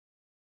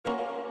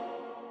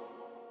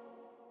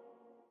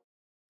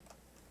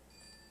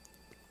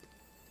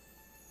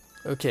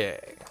Okay.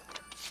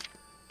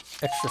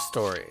 Extra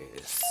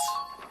stories.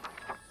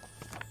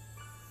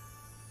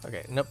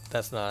 Okay, nope,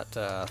 that's not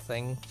a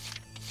thing.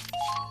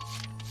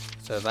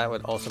 So that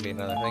would also be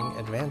another thing.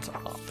 Advanced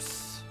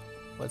ops.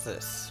 What's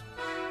this?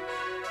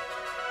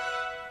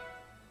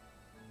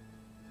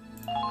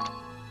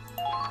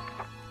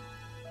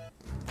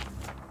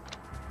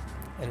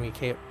 Enemy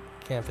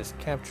camp is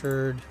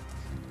captured.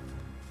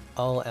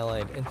 All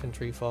allied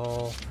infantry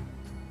fall.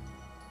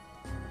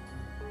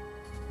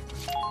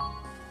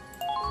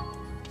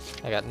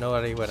 I got no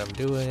idea what I'm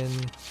doing.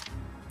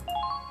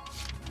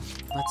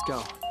 Let's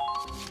go.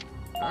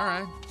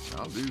 Alright,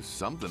 I'll do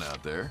something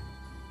out there.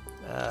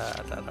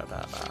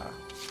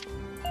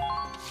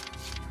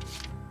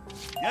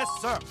 Yes,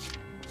 sir.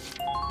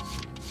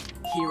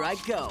 Here I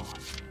go.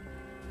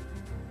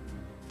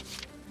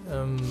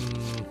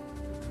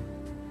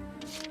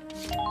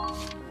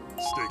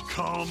 Stay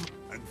calm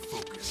and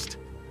focused.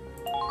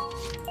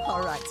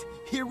 All right,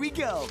 here we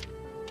go.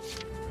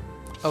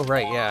 Oh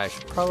right, yeah, I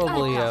should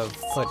probably have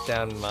put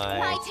down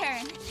My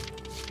turn.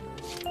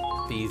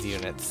 these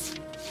units.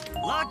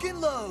 Lock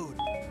and load.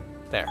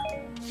 There.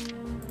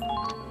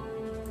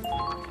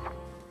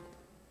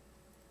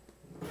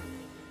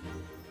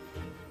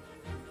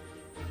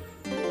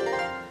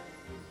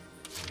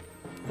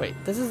 Wait,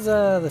 this is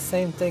the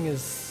same thing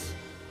as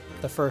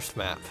the first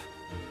map.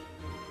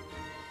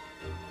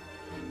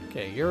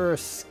 Okay, you're a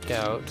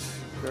scout,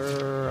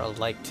 you're a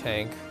light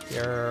tank,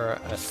 you're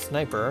a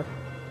sniper.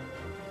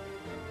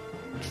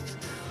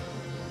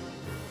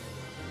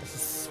 I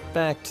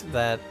suspect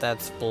that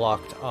that's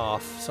blocked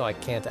off, so I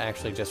can't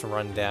actually just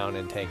run down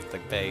and take the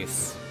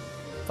base.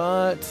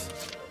 But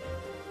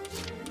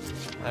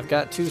I've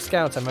got 2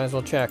 scouts, I might as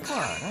well check. What?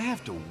 I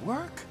have to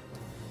work?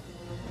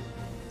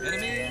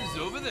 Enemies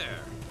over there.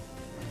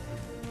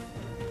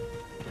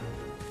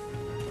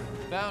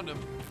 Found him.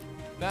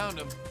 Found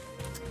him.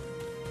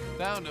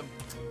 Found him.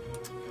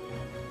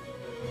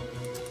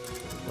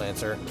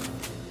 Lancer.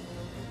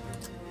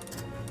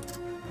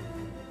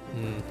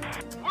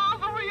 Where are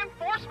the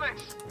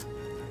reinforcements?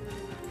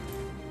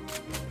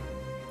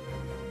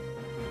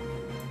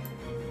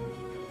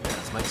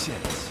 That's my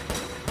chance.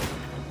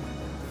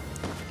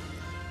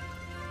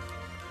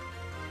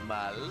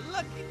 My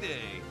lucky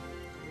day.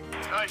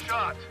 Nice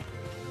shot.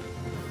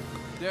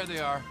 There they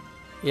are.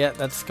 Yeah,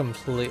 that's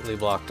completely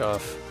blocked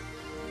off.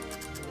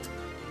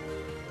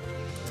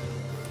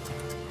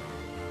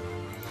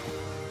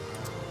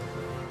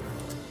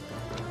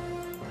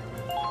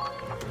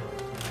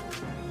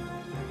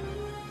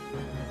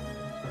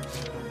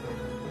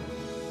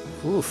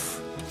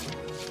 Oof.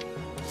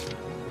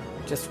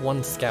 Just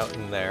 1 scout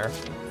in there.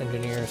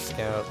 Engineer,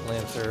 scout,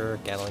 lancer,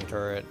 Gatling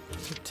turret,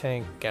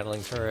 tank,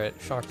 Gatling turret,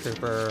 shock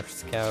trooper,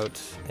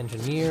 scout,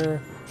 engineer,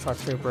 shock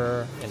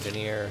trooper,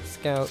 engineer,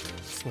 scout,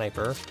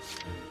 sniper,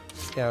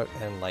 scout,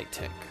 and light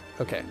tank.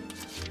 Okay.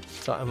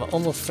 So I'm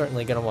almost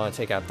certainly going to want to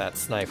take out that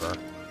sniper.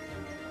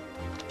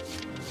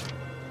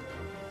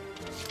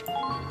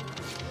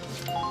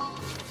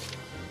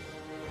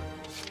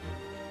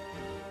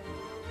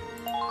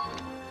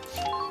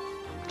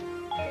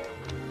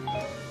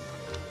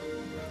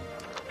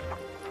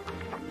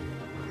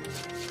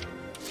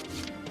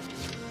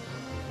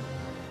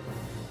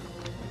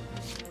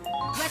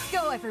 Let's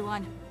go,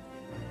 everyone.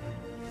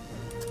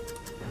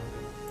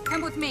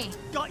 Come with me.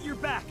 Got your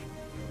back.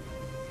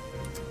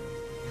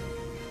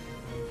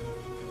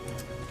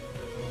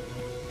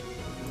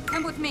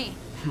 Come with me.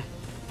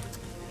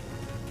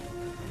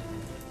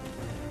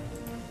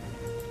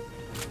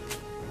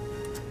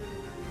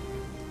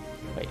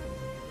 Wait.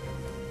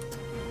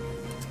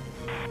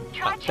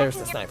 Oh, there's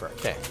the sniper.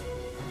 Okay.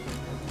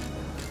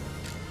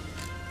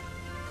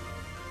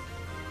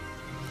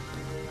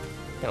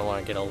 Gonna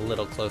want to get a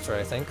little closer,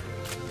 I think.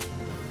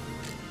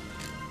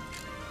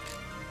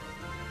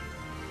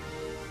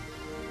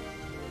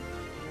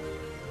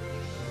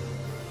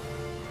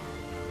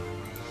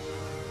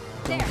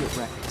 Don't get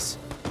reckless.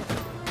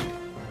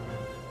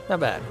 Not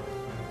bad.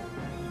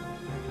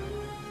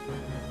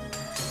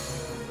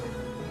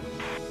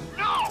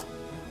 No!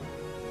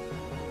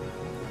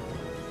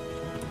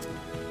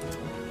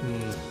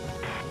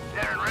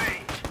 They're in range.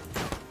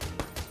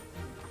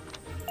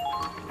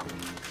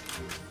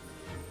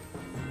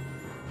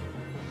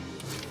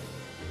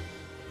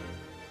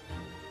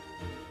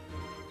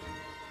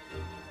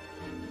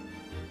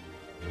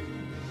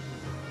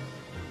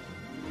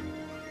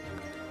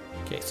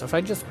 Okay, so if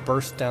I just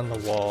burst down the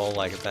wall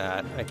like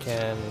that, I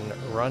can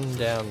run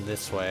down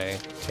this way,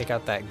 take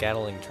out that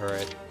Gatling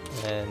turret,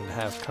 and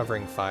have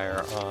covering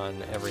fire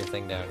on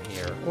everything down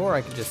here. Or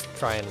I could just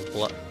try and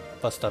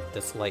bust up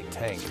this light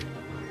tank.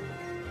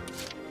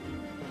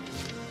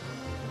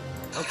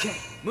 Okay,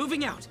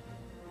 moving out.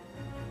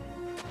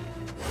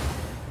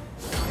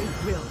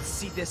 I will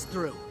see this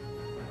through.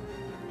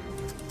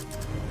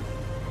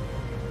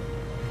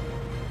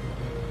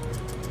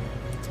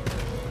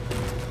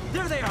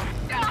 There they are.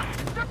 Ah,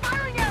 they're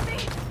firing at me!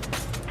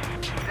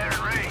 They're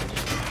in range.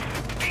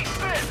 Be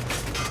fit!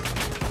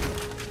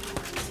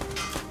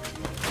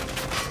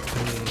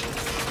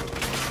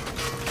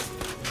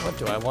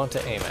 do I want to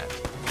aim at?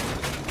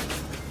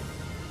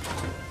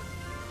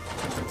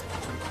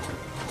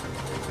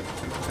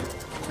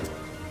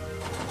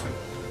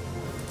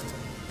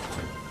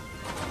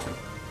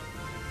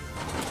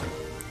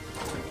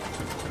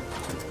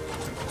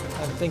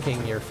 I'm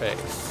thinking your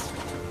face.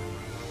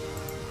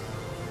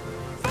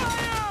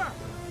 Fire!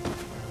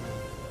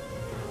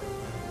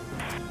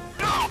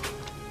 No!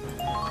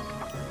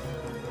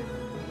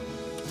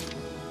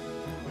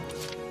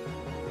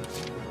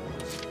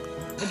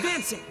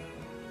 Advancing!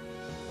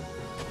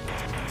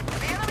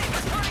 The enemy's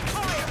returning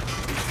fire!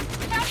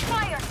 Shout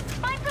fire!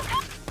 Find some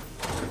cover!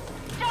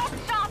 Don't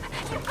stop!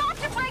 You've got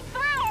to break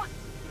through!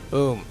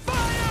 Boom.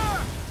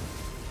 Fire!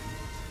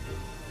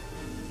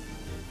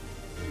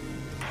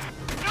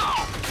 No!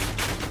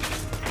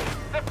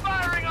 They're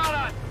firing on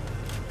us!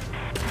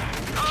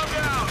 Calm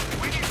down!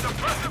 We need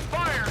suppressive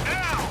fire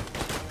now!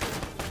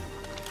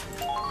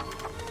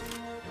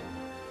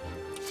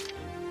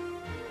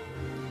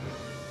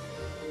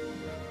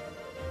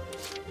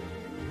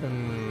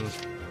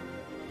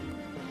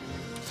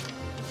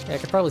 Yeah, I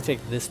could probably take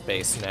this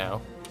base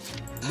now.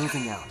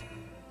 Moving out.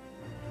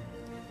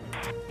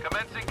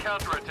 Commencing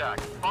counterattack.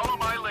 Follow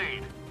my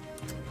lead.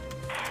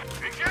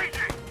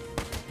 Engaging!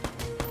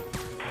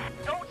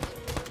 Don't...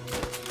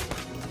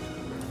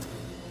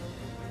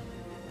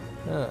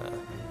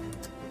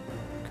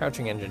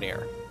 Crouching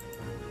engineer.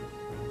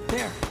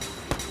 There.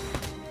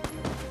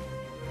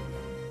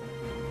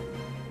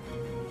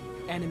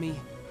 Enemy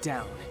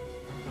down.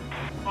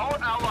 All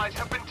allies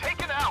have been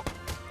taken out!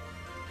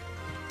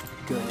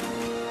 Good.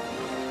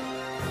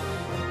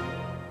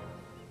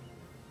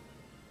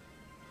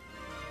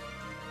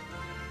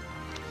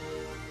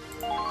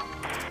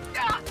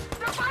 Ah,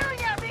 they're firing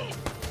at me!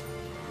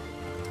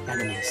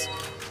 Enemies.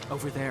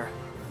 Over there.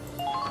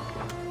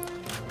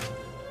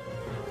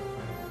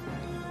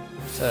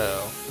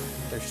 So,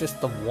 there's just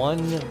the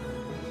one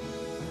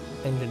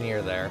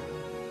engineer there.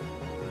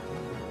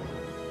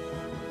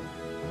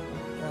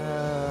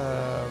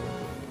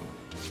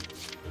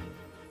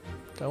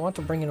 Do I want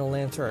to bring in a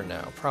Lancer or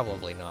no?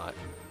 Probably not.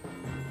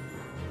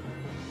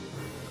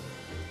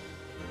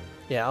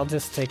 Yeah, I'll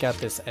just take out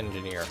this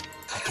engineer.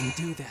 I can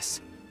do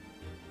this.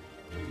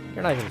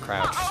 You're not even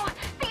crouched. Uh-oh!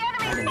 The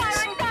enemy's Enemies.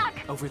 firing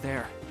back! Over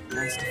there.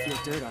 Nice to feel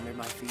dirt under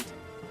my feet.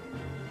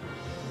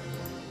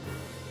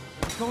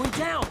 Going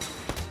down!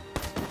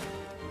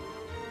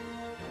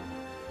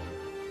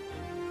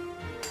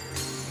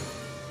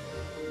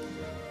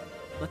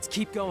 Let's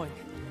keep going.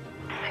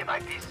 They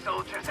might be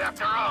soldiers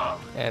after all.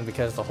 And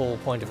because the whole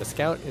point of a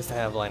scout is to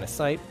have line of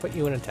sight, put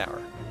you in a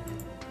tower.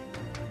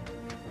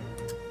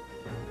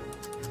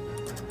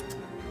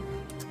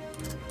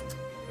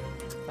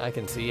 I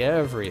can see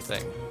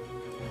everything.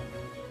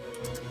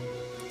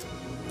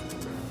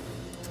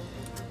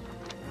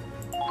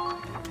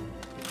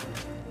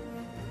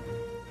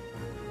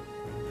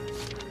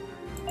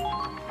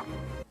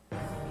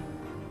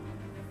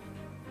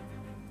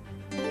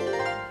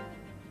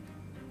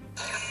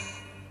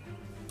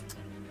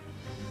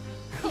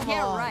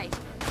 Yeah, right.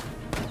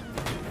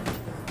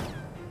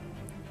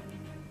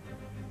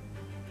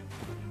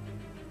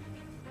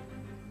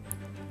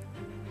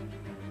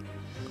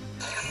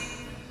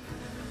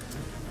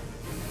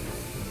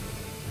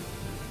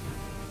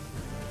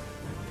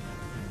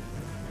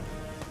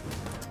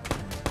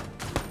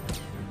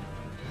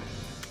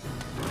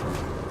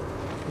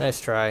 Nice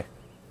try.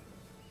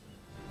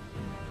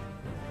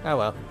 Oh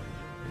well.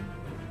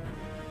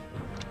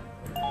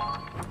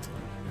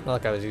 Not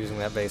like I was using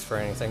that base for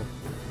anything.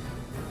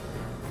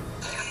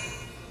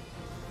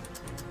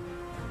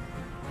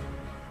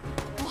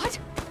 What?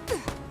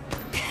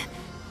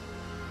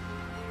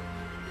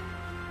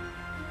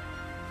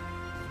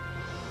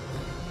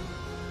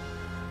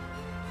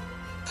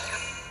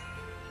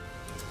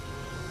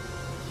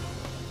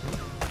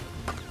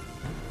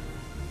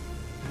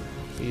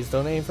 Please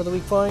don't aim for the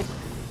weak point.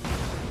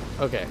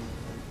 Okay.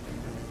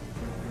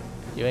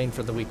 You aimed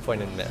for the weak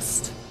point and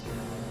missed.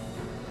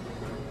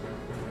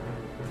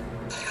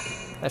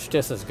 That's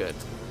just as good.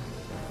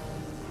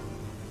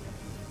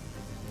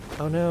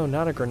 Oh no,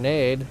 not a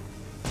grenade.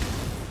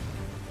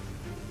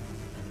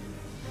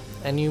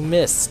 And you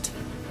missed.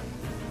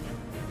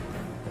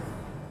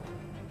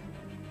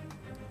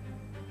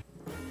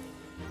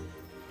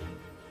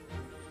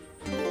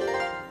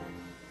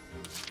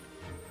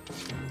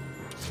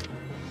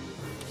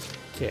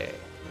 Okay.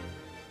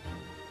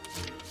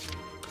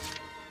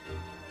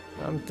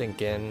 I'm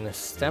thinking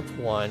step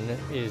 1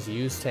 is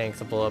use tank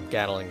to blow up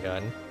Gatling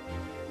gun.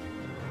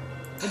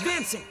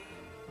 Advancing!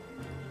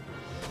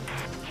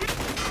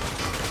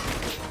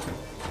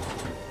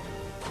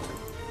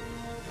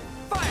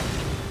 Fire!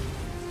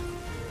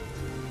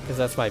 Because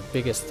that's my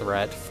biggest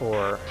threat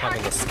for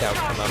having a scout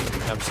come up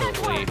and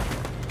absolutely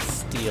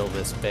steal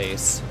this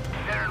base.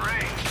 They're in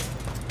range.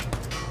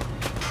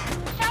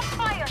 Shots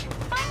fired!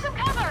 Find some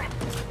cover!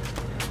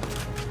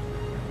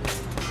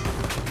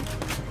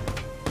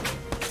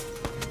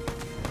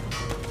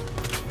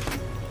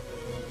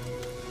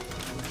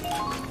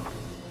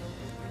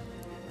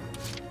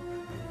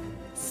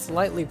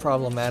 slightly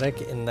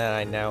problematic in that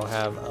I now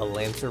have a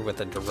Lancer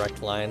with a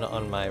direct line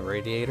on my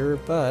radiator,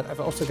 but I've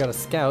also got a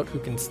Scout who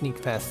can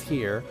sneak past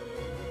here,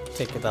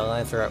 take the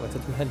Lancer out with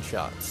some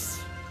headshots.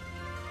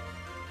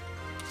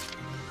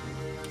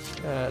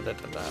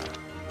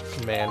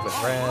 Command with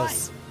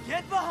Raz.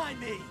 Get behind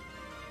me!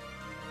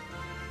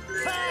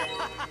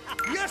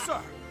 Yes, sir!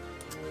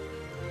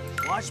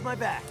 Watch my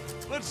back.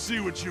 Let's see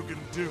what you can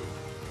do.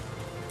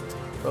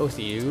 Both of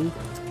you,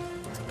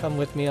 come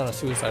with me on a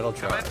suicidal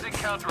charge. Commencing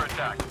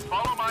counterattack.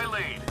 Follow my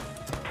lead.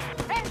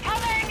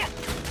 Incoming!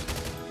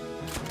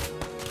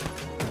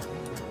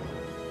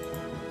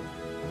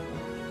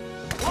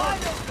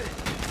 Wide open!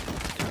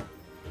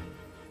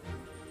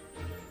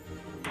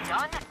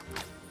 Done.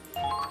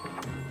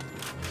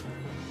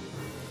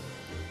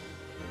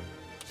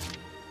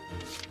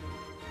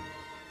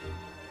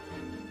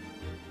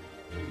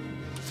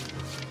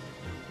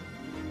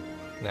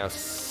 Now,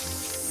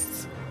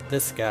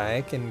 this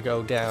guy can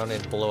go down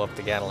and blow up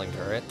the Gatling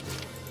turret.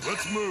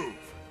 Let's move.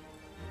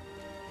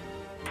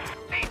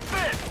 Eat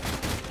this!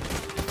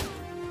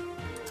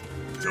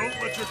 Don't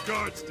let your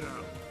guards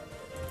down.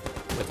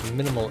 With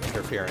minimal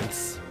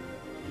interference.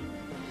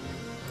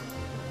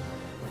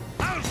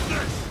 How's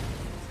this?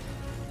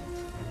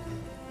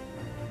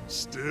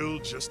 Still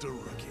just a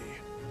rookie.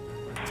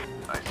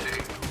 I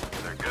see.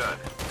 They're good.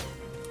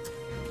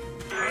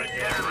 I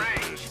Get got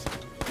range. this.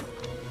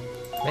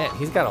 Man,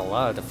 he's got a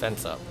lot of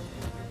defense up.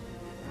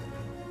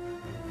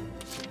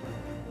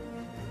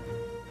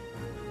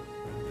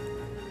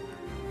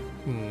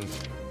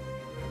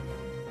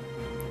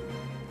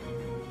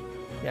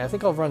 Yeah, I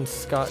think I'll run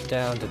Scott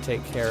down to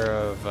take care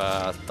of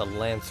the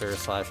Lancer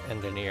 /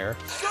 Engineer,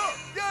 Sir!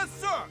 Yes,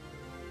 sir!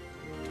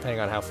 depending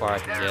on how far I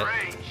can Get get.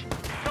 range.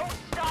 Don't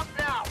stop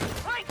now!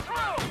 Right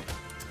through!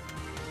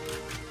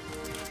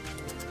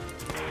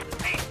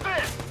 Eat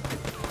this!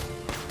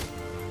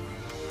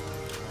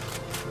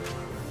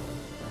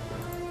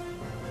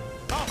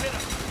 I'll hit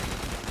him.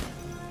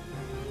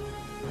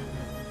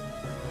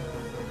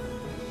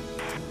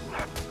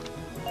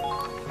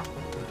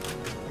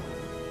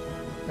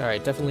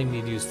 Alright, definitely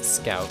need to use the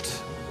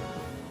Scout.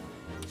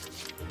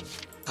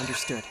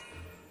 Understood.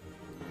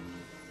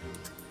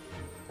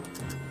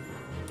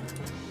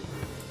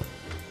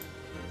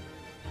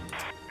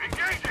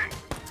 Engaging!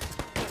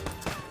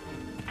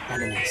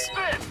 Enemies. Eat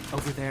this!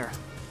 Over there.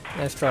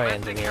 Nice try,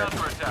 Commencing Engineer.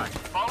 counterattack.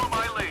 Follow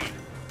my lead.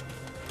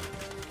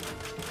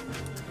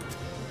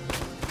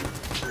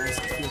 Nice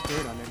to feel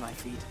dirt under my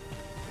feet.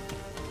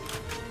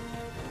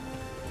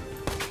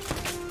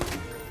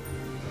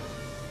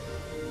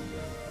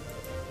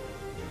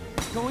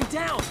 Going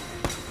down!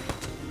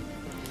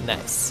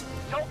 Nice.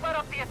 Don't let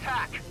up the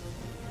attack!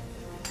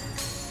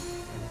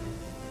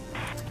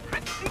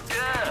 Pretty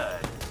good.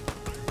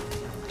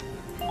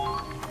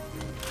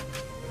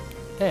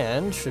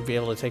 And should be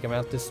able to take him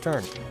out this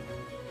turn.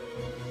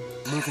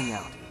 Moving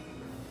out.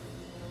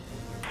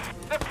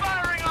 They're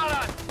firing on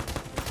us!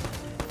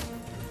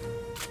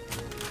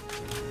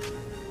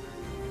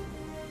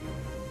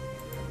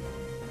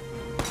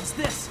 What's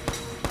this?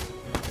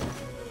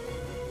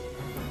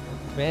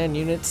 Command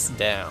units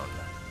down.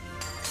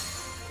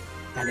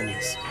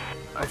 Enemies.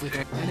 I Over see.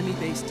 there. Enemy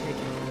base taken.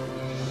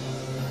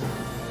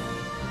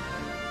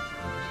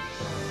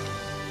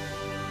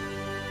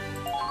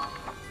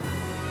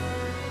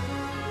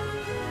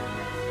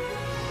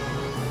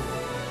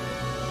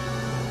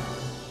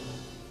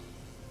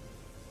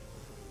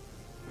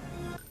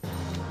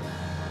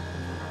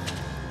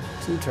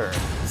 Two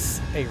turns.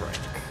 A rank.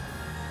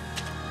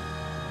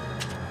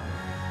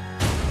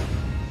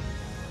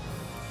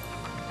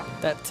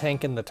 That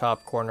tank in the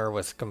top corner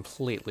was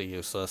completely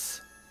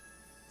useless.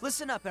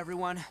 Listen up,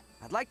 everyone.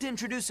 I'd like to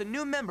introduce a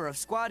new member of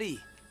Squad E.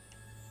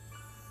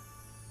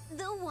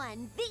 The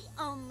one, the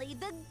only,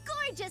 the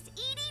gorgeous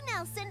Edie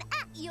Nelson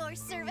at your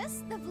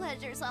service. The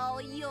pleasure's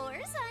all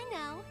yours, I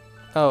know.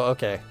 Oh,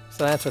 okay.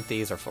 So that's what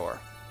these are for.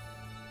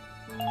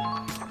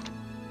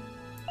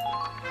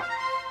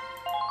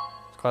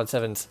 Squad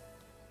 7's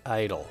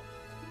idle.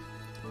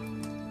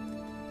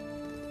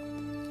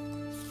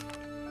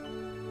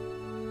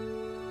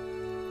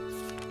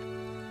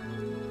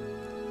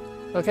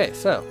 Okay,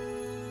 so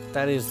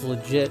that is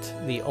legit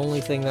the only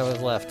thing that was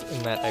left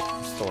in that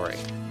extra story.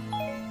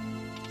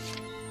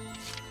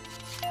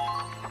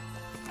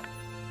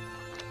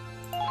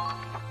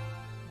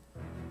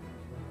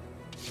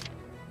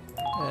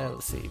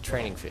 Let's see,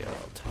 training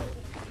field.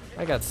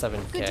 I got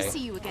 7K. Good to see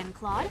you again,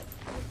 Claude.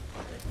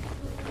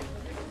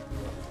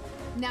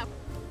 Now,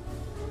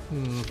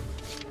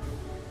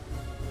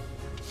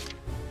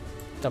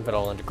 Dump it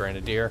all into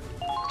Grenadier.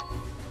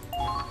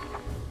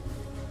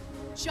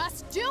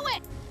 just do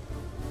it!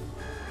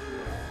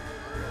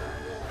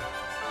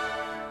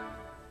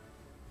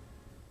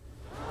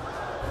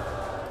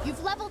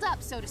 You've leveled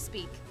up, so to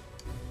speak.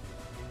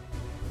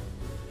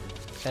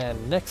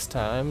 And next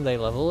time they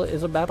level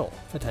is a battle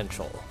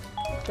potential.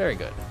 Very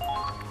good.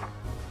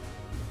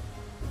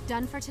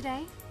 Done for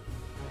today?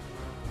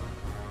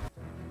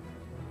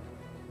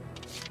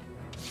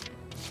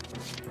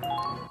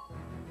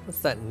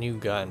 What's that new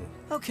gun?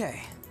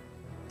 Okay.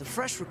 The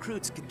fresh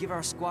recruits could give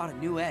our squad a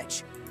new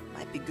edge.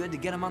 Might be good to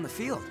get them on the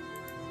field.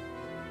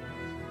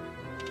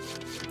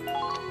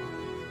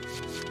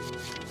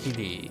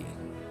 PD.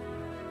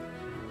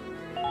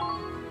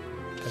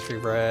 Country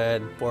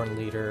bred, born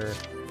leader,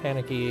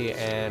 panicky,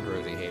 and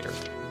rosy hater.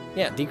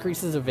 Yeah,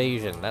 decreases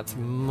evasion. That's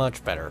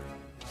much better.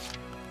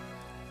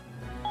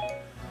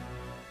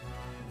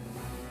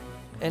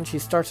 And she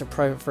starts at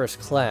private first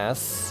class,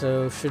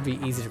 so should be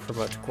easy to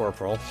promote to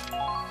corporal.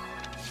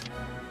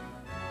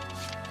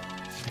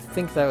 I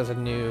think that was a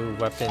new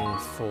weapon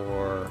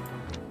for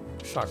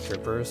shock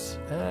troopers,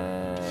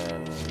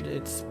 and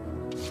it's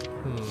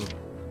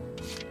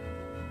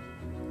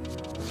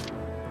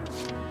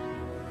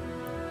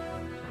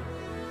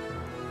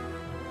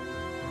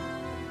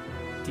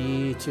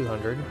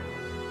D200,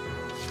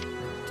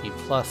 D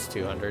plus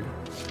 200,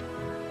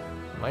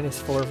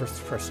 -4 versus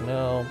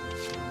personnel,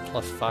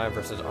 +5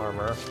 versus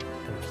armor,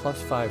 and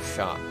 +5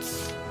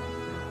 shots.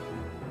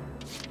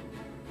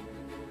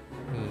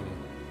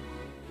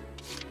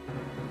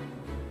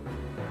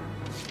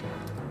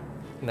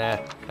 Nah,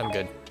 I'm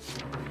good.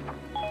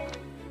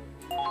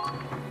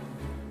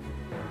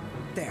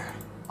 There.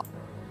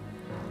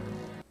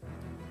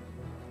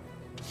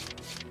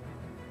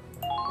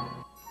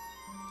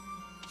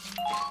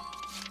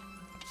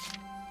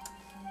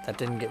 That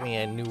didn't get me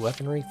a new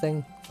weaponry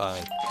thing?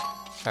 Fine.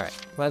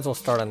 Alright, might as well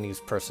start on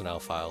these personnel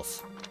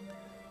files.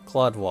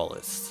 Claude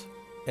Wallace,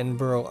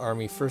 Edinburgh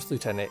Army 1st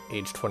Lieutenant,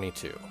 age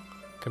 22,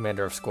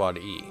 Commander of Squad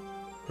E,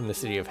 from the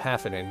city of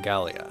Hafen in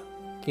Gallia,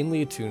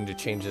 keenly attuned to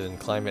changes in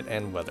climate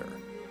and weather.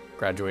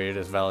 Graduated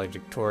as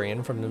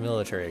valedictorian from the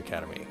military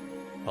academy.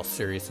 While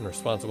serious and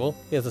responsible,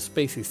 he has a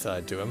spacey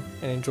side to him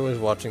and enjoys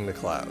watching the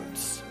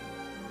clouds.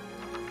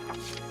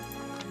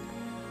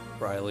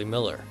 Riley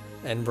Miller,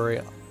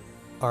 Edinburgh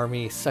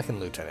Army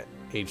 2nd Lieutenant,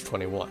 age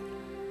 21,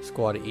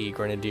 Squad E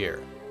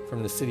Grenadier,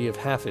 from the city of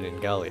Hafen in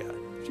Gallia.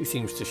 She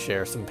seems to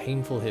share some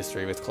painful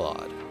history with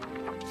Claude.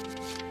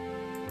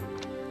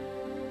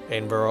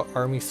 Edinburgh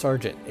Army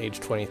Sergeant,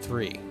 age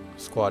 23,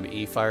 Squad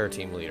E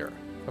Fireteam Leader,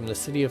 from the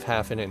city of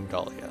Hafen in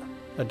Gallia.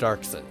 A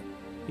Darkson.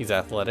 He's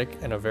athletic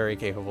and a very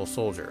capable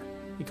soldier.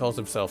 He calls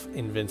himself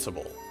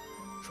Invincible.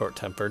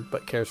 Short-tempered,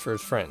 but cares for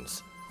his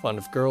friends. Fond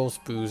of girls,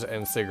 booze,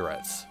 and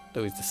cigarettes,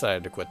 though he's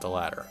decided to quit the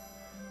latter.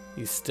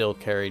 He's still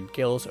carried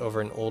gills over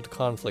an old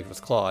conflict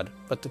with Claude,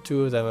 but the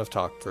two of them have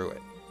talked through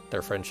it.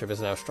 Their friendship is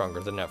now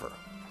stronger than ever.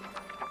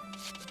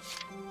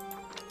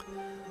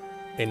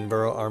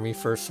 Edinburgh Army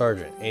 1st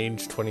Sergeant,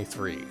 age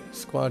 23,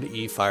 Squad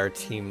E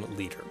Fireteam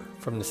Leader,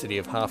 from the city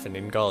of Hafen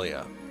in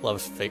Gallia.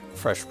 Loves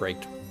fresh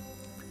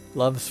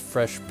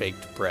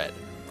baked bread,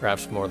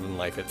 perhaps more than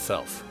life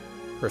itself.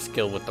 Her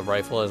skill with the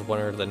rifle has won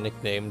her the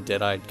nickname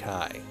Dead-Eyed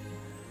Kai.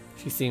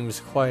 She seems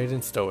quiet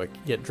and stoic,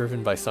 yet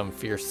driven by some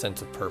fierce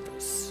sense of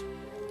purpose.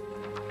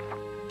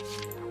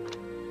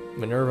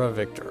 Minerva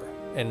Victor,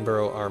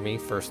 Edinburgh Army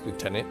 1st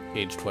Lieutenant,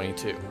 age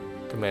 22,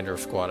 Commander of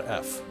Squad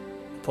F.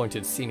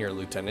 Appointed Senior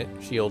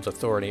Lieutenant, she holds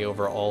authority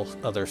over all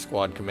other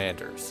squad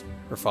commanders.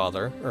 Her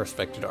father, a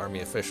respected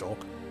Army official,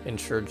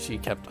 ensured she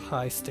kept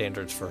high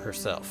standards for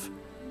herself.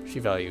 She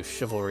values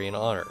chivalry and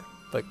honor,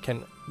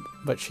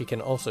 but she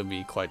can also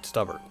be quite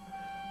stubborn.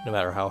 No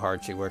matter how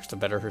hard she works to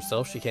better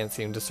herself, she can't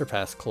seem to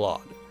surpass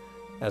Claude.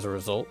 As a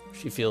result,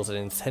 she feels an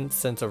intense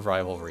sense of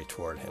rivalry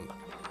toward him.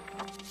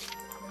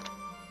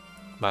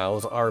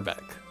 Miles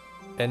Arbeck,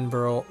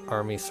 Edinburgh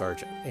Army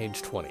Sergeant,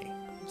 age 20,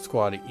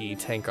 Squad E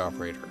Tank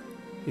Operator.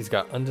 He's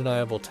got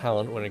undeniable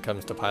talent when it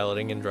comes to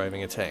piloting and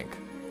driving a tank.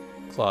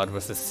 Claude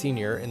was a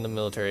senior in the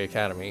military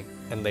academy,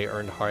 and they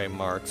earned high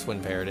marks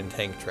when paired in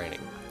tank training.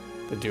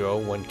 The duo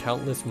won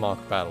countless mock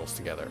battles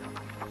together.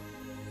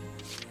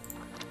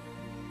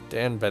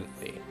 Dan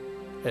Bentley,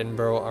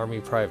 Edinburgh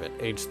Army Private,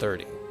 age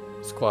 30,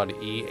 Squad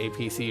E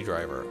APC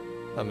Driver,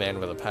 a man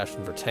with a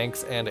passion for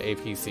tanks and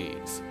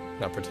APCs,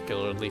 not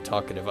particularly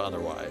talkative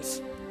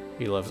otherwise.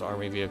 He loves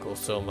Army vehicles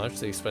so much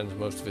that he spends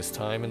most of his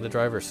time in the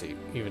driver's seat,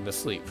 even to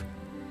sleep.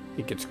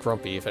 He gets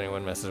grumpy if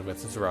anyone messes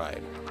with his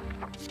ride.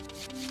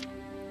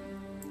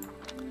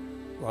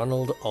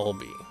 Ronald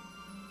Albee,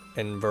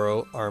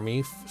 Edinburgh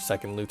Army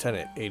 2nd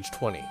Lieutenant, age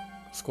 20,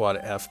 Squad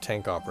F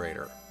Tank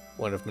Operator,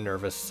 one of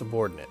Minerva's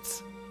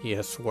subordinates. He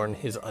has sworn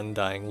his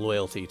undying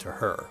loyalty to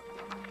her.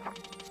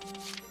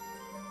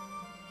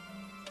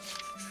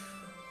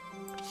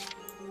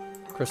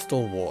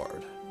 Crystal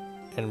Ward,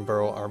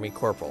 Edinburgh Army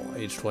Corporal,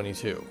 age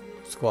 22,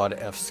 Squad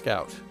F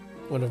Scout,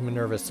 one of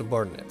Minerva's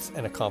subordinates,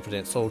 and a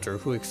competent soldier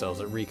who excels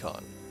at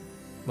recon.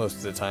 Most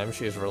of the time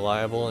she is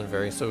reliable and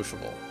very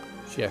sociable.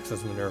 She acts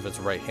as Minerva's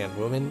right-hand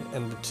woman,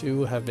 and the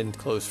two have been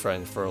close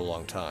friends for a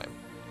long time.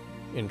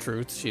 In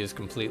truth, she is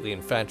completely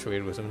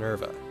infatuated with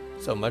Minerva,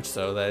 so much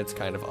so that it's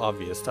kind of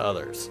obvious to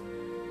others.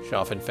 She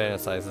often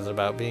fantasizes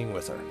about being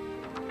with her.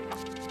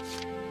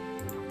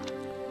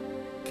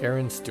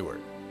 Karen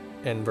Stewart,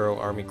 Edinburgh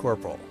Army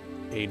Corporal,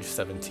 age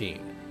 17,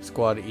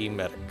 Squad E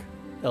Medic,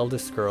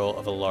 eldest girl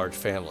of a large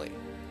family.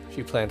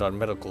 She planned on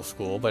medical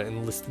school but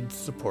enlisted to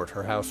support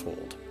her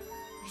household.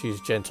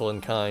 She's gentle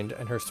and kind,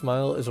 and her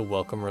smile is a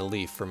welcome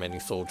relief for many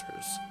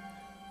soldiers.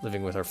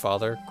 Living with her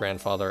father,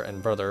 grandfather,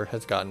 and brother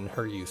has gotten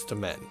her used to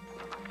men.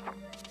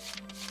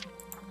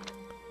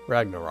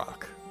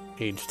 Ragnarok,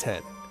 age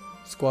 10,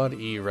 Squad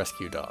E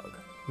rescue dog,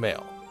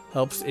 male,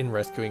 helps in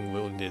rescuing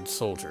wounded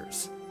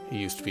soldiers. He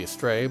used to be a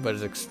stray, but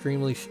is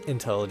extremely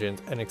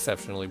intelligent and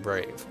exceptionally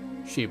brave.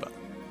 Sheba.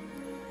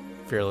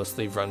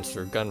 Fearlessly runs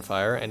through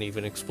gunfire and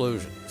even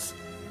explosions.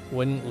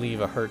 Wouldn't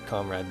leave a hurt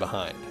comrade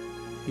behind.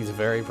 He's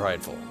very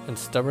prideful, and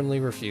stubbornly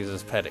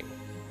refuses petting,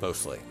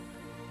 mostly.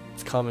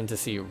 It's common to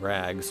see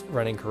Rags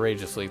running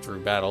courageously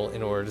through battle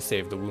in order to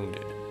save the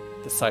wounded.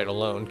 The sight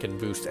alone can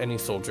boost any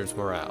soldier's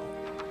morale.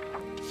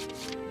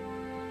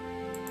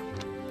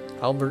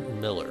 Albert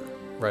Miller,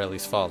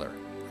 Riley's father,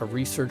 a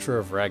researcher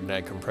of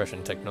Ragnite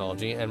compression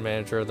technology and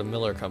manager of the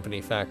Miller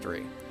Company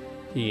factory.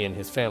 He and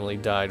his family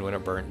died when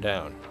it burnt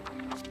down.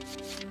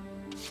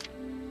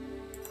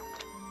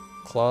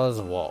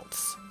 Claus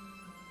Waltz,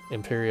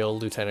 Imperial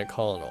Lieutenant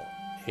Colonel,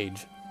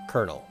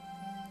 Colonel,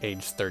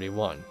 age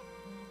 31.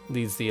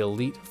 Leads the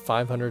elite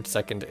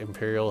 502nd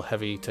Imperial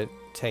Heavy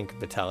Tank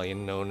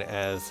Battalion known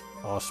as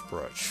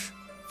Osbruch.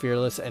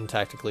 Fearless and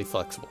tactically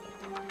flexible.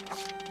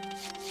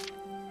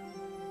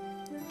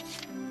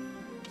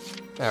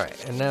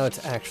 Alright, and now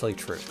it's actually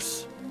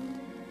troops.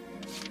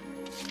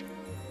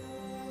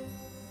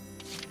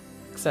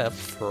 Except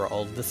for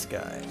all this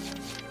guy.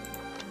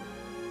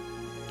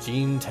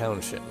 Gene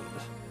Townshend.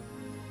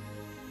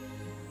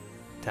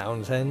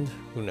 Townsend?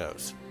 Who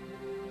knows?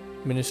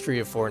 Ministry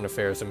of Foreign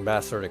Affairs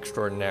Ambassador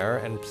Extraordinaire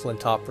and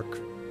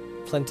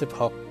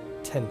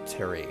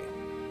Plenipotentiary.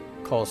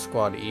 Calls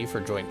Squad E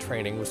for joint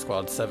training with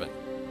Squad 7.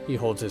 He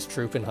holds his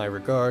troop in high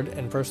regard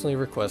and personally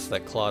requests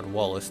that Claude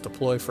Wallace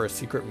deploy for a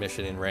secret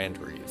mission in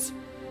Randrees.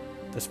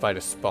 Despite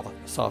a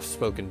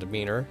soft-spoken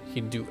demeanor,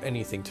 he'd do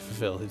anything to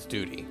fulfill his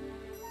duty.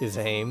 His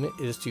aim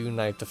is to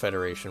unite the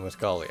Federation with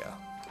Gallia.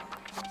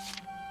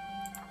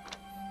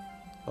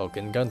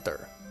 Vulcan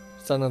Gunther.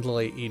 Son of the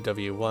late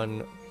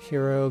EW1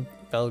 hero,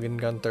 Belgian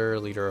Gunther,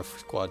 leader of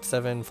Squad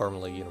 7,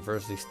 formerly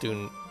university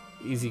student.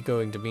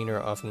 Easygoing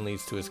demeanor often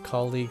leads to his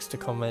colleagues to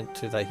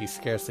comment that he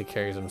scarcely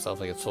carries himself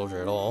like a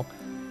soldier at all.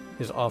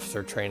 His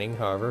officer training,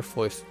 however,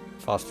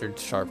 fostered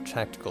sharp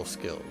tactical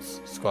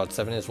skills. Squad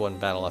 7 has won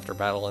battle after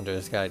battle under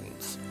his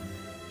guidance.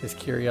 His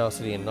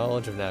curiosity and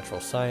knowledge of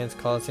natural science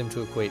caused him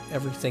to equate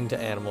everything to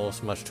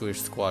animals, much to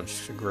his squad's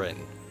chagrin.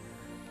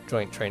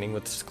 Joint training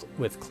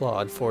with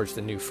Claude forged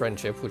a new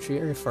friendship, which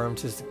reaffirmed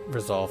his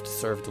resolve to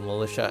serve the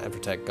militia and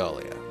protect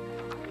Gallia.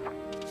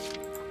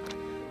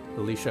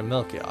 Alicia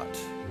Melchiot,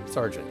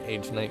 Sergeant,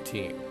 age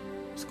 19,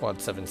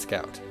 Squad 7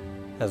 Scout,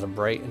 has a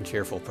bright and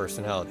cheerful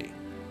personality,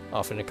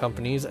 often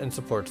accompanies and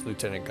supports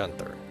Lieutenant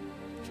Gunther.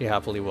 She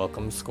happily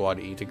welcomes Squad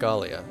E to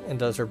Gallia, and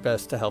does her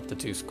best to help the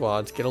two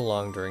squads get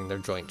along during their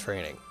joint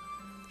training.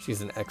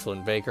 She's an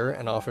excellent baker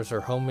and offers her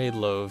homemade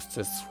loaves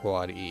to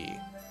Squad E.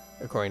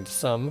 According to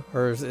some,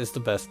 hers is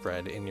the best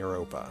bread in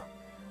Europa.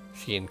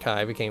 She and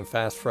Kai became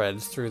fast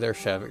friends through their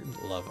shared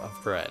love of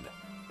bread.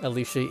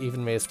 Alicia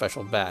even made a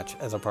special batch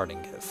as a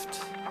parting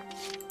gift.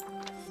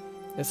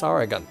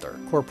 Isara Gunther,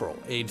 Corporal,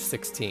 age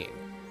 16.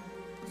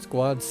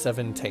 Squad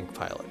 7 tank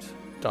pilot,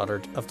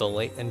 daughter of the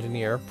late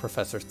engineer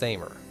Professor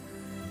Thamer,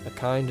 a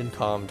kind and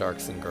calm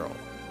Darkson girl.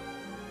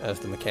 As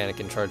the mechanic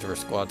in charge of her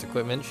squad's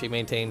equipment, she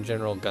maintained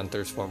General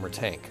Gunther's former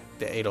tank,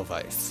 the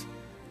Edelweiss.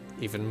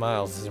 Even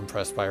Miles is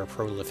impressed by her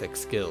prolific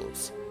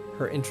skills.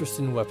 Her interest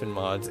in weapon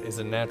mods is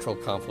a natural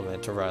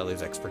complement to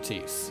Riley's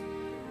expertise.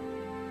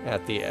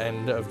 At the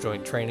end of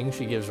joint training,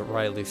 she gives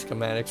Riley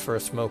schematics for a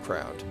smoke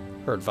round.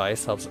 Her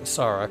advice helps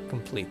Sarah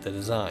complete the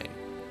design.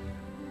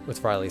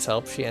 With Riley's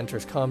help, she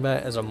enters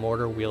combat as a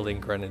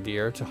mortar-wielding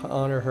grenadier to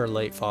honor her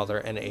late father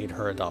and aid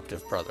her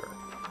adoptive brother.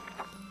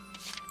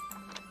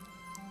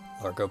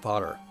 Largo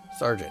Potter,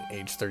 Sergeant,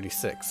 age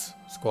 36,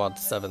 Squad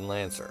 7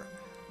 Lancer.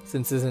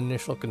 Since his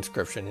initial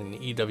conscription in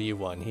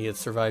EW1, he had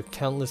survived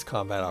countless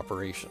combat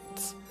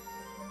operations.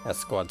 As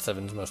Squad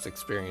 7's most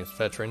experienced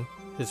veteran,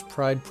 his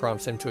pride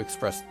prompts him to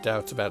express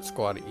doubts about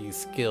Squad E's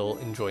skill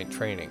in joint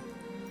training.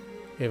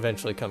 He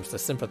eventually comes to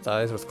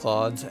sympathize with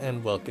Claude's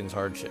and Welkin's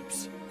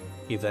hardships.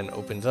 He then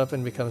opens up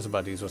and becomes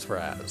buddies with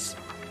Raz.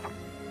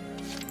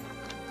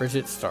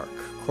 Bridget Stark,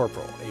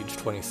 Corporal, age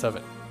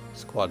 27,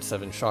 Squad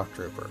 7 Shock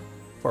Trooper.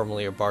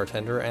 Formerly a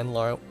bartender and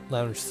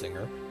lounge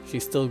singer, she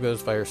still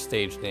goes by her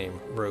stage name,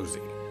 Rosie.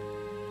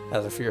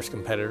 As a fierce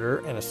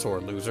competitor and a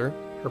sore loser,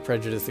 her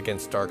prejudice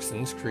against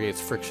Darksons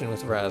creates friction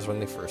with Raz when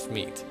they first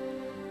meet.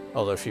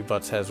 Although she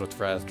butts heads with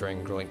Raz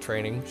during joint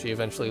training, she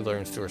eventually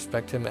learns to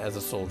respect him as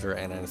a soldier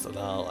and as an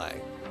ally.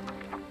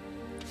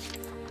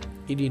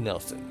 Edie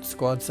Nelson,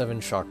 Squad 7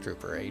 Shock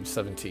Trooper, age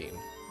 17.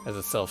 As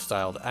a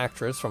self-styled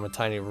actress from a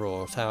tiny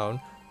rural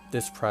town,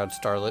 this proud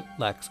starlet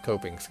lacks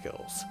coping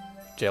skills.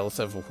 Jealous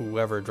of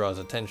whoever draws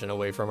attention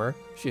away from her,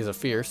 she is a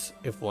fierce,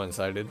 if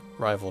one-sided,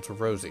 rival to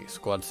Rosie,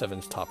 Squad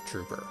 7's top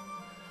trooper.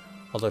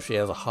 Although she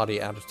has a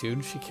haughty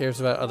attitude, she cares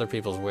about other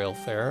people's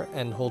welfare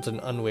and holds an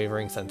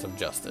unwavering sense of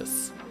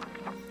justice.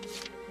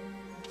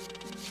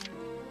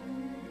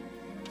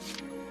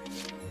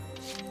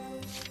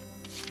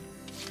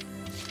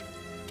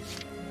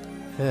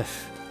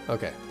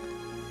 Okay.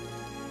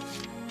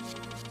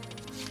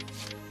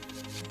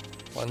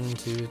 1,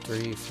 2,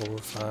 3, 4,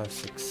 5,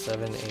 6,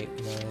 7, 8,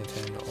 9,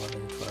 10,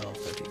 11, 12,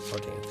 13,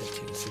 14,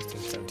 15,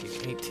 16,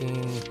 17, 18,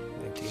 19,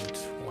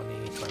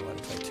 20, 21,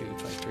 22,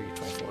 23,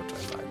 24,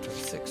 25,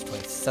 26,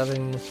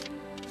 27,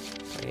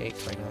 28,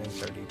 29,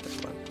 30,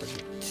 31,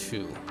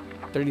 32.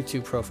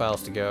 32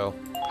 profiles to go.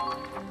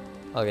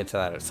 I'll get to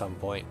that at some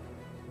point.